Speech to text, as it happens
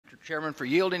Chairman, for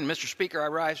yielding. Mr. Speaker, I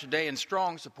rise today in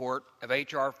strong support of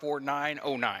H.R.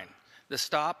 4909, the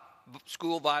Stop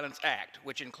School Violence Act,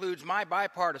 which includes my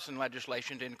bipartisan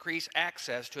legislation to increase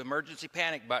access to emergency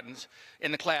panic buttons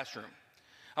in the classroom.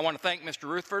 I want to thank Mr.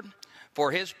 Rutherford for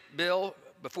his bill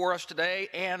before us today,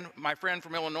 and my friend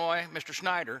from Illinois, Mr.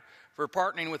 Snyder, for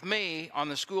partnering with me on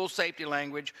the school safety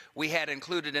language we had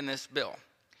included in this bill.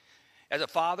 As a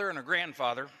father and a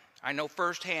grandfather, I know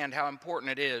firsthand how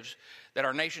important it is that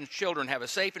our nation's children have a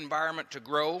safe environment to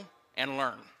grow and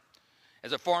learn.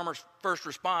 As a former first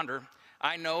responder,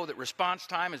 I know that response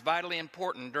time is vitally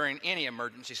important during any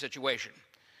emergency situation.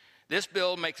 This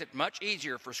bill makes it much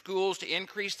easier for schools to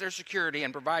increase their security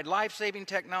and provide life-saving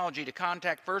technology to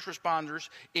contact first responders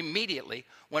immediately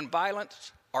when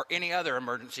violence or any other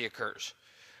emergency occurs.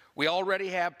 We already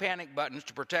have panic buttons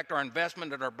to protect our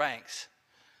investment at our banks.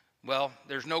 Well,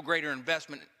 there's no greater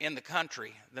investment in the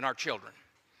country than our children.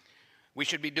 We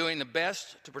should be doing the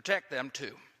best to protect them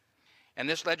too. And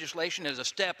this legislation is a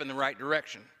step in the right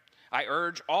direction. I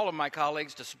urge all of my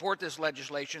colleagues to support this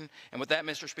legislation. And with that,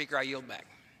 Mr. Speaker, I yield back.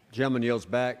 Gentleman yields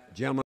back. Gentleman.